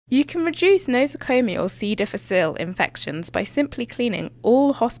You can reduce nosocomial C. difficile infections by simply cleaning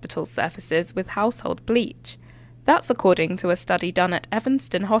all hospital surfaces with household bleach. That's according to a study done at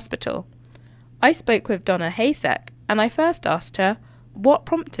Evanston Hospital. I spoke with Donna HACEK, and I first asked her what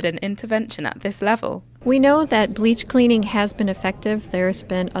prompted an intervention at this level. We know that bleach cleaning has been effective. There's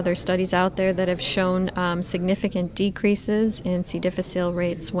been other studies out there that have shown significant decreases in C. difficile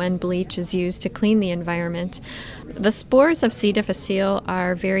rates when bleach is used to clean the environment. The spores of C. difficile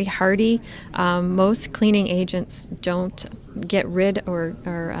are very hardy. Most cleaning agents don't get rid or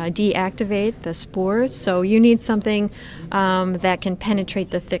deactivate the spores, so you need something that can penetrate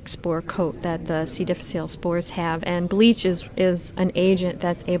the thick spore coat that the C. difficile spores have, and bleach is an agent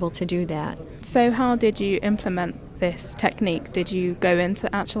that's able to do that. So how did you implement this technique? Did you go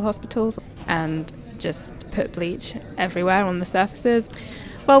into actual hospitals and just put bleach everywhere on the surfaces?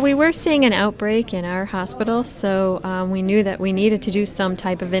 Well, we were seeing an outbreak in our hospital, so we knew that we needed to do some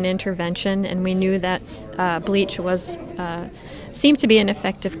type of an intervention, and we knew that bleach seemed to be an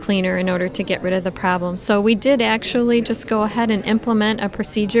effective cleaner in order to get rid of the problem. So we did actually just go ahead and implement a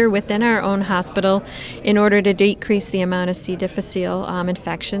procedure within our own hospital in order to decrease the amount of C. difficile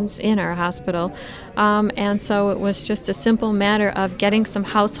infections in our hospital. And so it was just a simple matter of getting some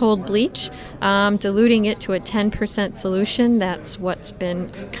household bleach, diluting it to a 10% solution. That's what's been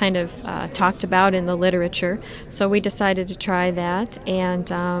kind of talked about in the literature. So we decided to try that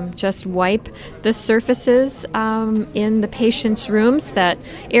and just wipe the surfaces in the patient's rooms, that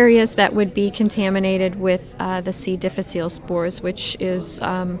areas that would be contaminated with the C. difficile spores, which is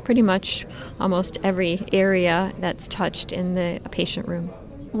pretty much almost every area that's touched in the patient room.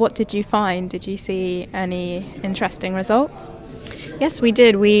 What did you find? Did you see any interesting results? Yes, we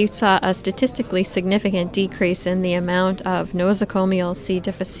did. We saw a statistically significant decrease in the amount of nosocomial C.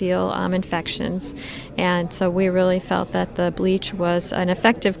 difficile infections, and so we really felt that the bleach was an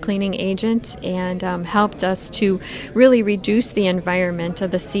effective cleaning agent and helped us to really reduce the environment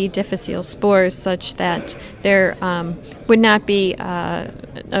of the C. difficile spores such that there would not be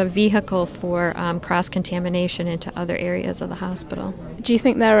a vehicle for cross-contamination into other areas of the hospital. Do you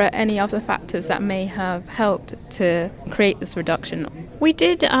think there are any other factors that may have helped to create this reduction? We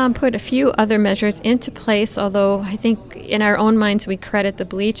did put a few other measures into place, although I think in our own minds we credit the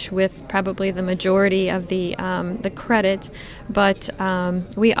bleach with probably the majority of the credit. But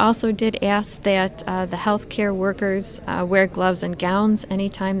we also did ask that the healthcare workers wear gloves and gowns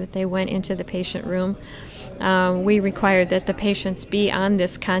anytime that they went into the patient room. We required that the patients be on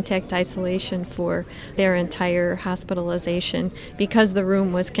this contact isolation for their entire hospitalization because the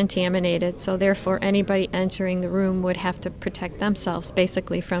room was contaminated. So therefore, anybody entering the room would have to protect themselves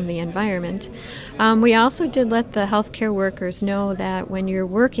basically from the environment. We also did let the healthcare workers know that when you're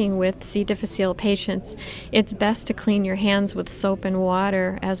working with C. difficile patients, it's best to clean your hands with soap and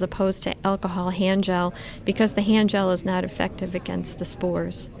water as opposed to alcohol hand gel, because the hand gel is not effective against the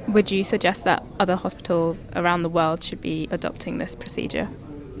spores. Would you suggest that other hospitals around the world should be adopting this procedure?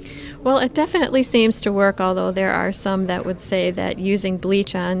 Well, it definitely seems to work, although there are some that would say that using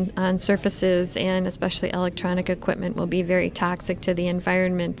bleach on surfaces and especially electronic equipment will be very toxic to the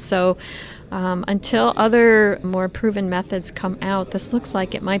environment. So until other more proven methods come out, this looks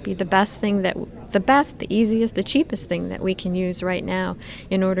like it might be the easiest, the cheapest thing that we can use right now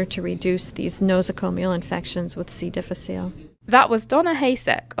in order to reduce these nosocomial infections with C. difficile. That was Donna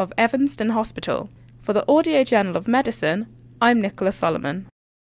HACEK of Evanston Hospital. For the Audio Journal of Medicine, I'm Nicola Solomon.